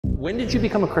When did you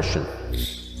become a Christian?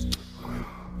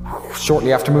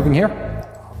 Shortly after moving here.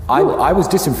 I was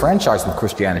disenfranchised with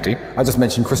Christianity. I just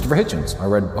mentioned Christopher Hitchens. I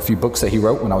read a few books that he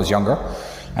wrote when I was younger,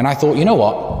 and I thought, you know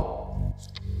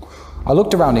what? I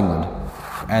looked around England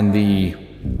and the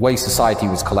way society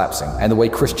was collapsing and the way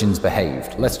Christians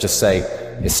behaved. Let's just say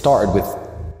it started with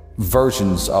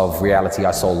versions of reality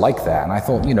I saw like that, and I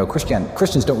thought, you know,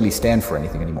 Christians don't really stand for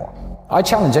anything anymore. I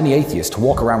challenge any atheist to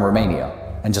walk around Romania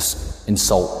and just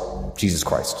insult Jesus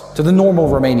Christ to the normal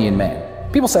Romanian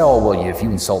man. People say, oh, well, if you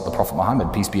insult the Prophet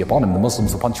Muhammad, peace be upon him, the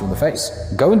Muslims will punch you in the face.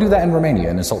 Go and do that in Romania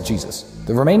and insult Jesus.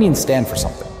 The Romanians stand for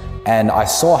something. And I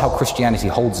saw how Christianity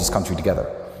holds this country together.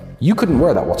 You couldn't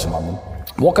wear that watch in London.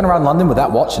 Walking around London with that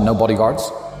watch and no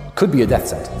bodyguards could be a death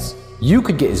sentence. You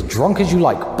could get as drunk as you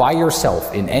like by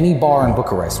yourself in any bar in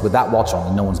Bucharest with that watch on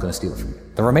and no one's going to steal it from you.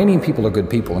 The Romanian people are good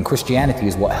people, and Christianity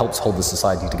is what helps hold the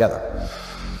society together.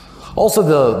 Also,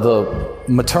 the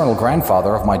maternal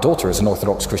grandfather of my daughter is an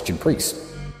Orthodox Christian priest.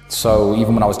 So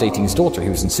even when I was dating his daughter, he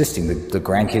was insisting that the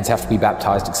grandkids have to be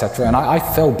baptized, etc. And I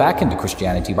fell back into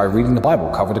Christianity by reading the Bible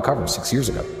cover to cover 6 years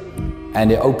ago.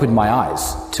 And it opened my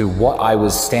eyes to what I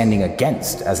was standing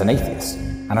against as an atheist.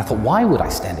 And I thought, why would I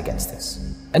stand against this?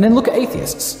 And then look at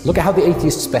atheists. Look at how the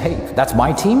atheists behave. That's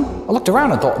my team. I looked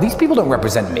around and thought, these people don't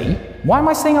represent me. Why am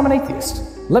I saying I'm an atheist?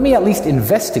 Let me at least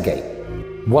investigate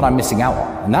what I'm missing out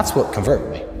on. And that's what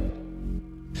converted me.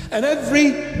 And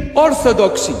every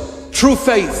orthodoxy, true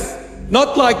faith,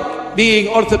 not like being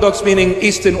Orthodox meaning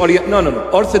Eastern Orient, no.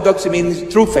 Orthodoxy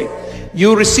means true faith.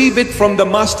 You receive it from the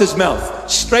Master's mouth,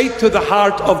 straight to the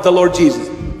heart of the Lord Jesus.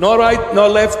 No right, no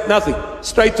left, nothing.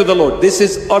 Straight to the Lord. This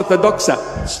is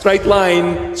orthodoxa, straight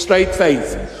line, straight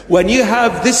faith. When you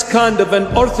have this kind of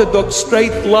an orthodox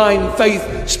straight line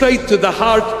faith, straight to the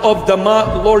heart of the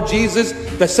Lord Jesus,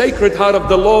 the sacred heart of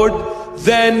the Lord,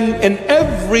 then in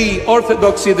every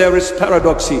orthodoxy there is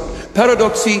paradoxy.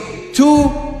 Paradoxy, two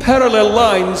parallel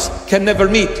lines can never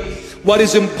meet. What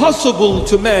is impossible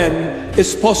to man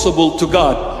is possible to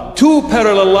God. Two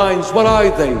parallel lines, what are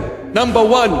they? Number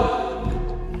one,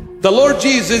 the Lord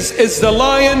Jesus is the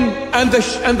lion and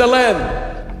the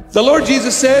lamb. The Lord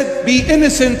Jesus said, be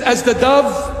innocent as the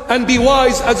dove and be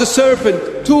wise as a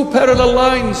serpent. Two parallel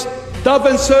lines, dove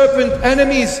and serpent,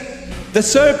 enemies. The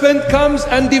serpent comes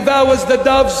and devours the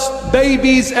dove's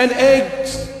babies and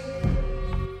eggs.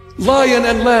 Lion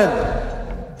and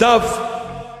lamb,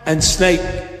 dove and snake,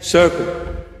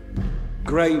 serpent,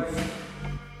 grave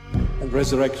and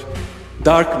resurrection,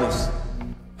 darkness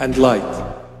and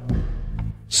light,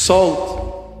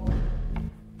 salt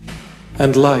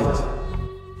and light.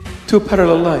 Two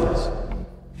parallel lines.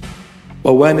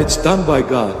 But when it's done by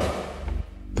God,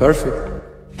 perfect.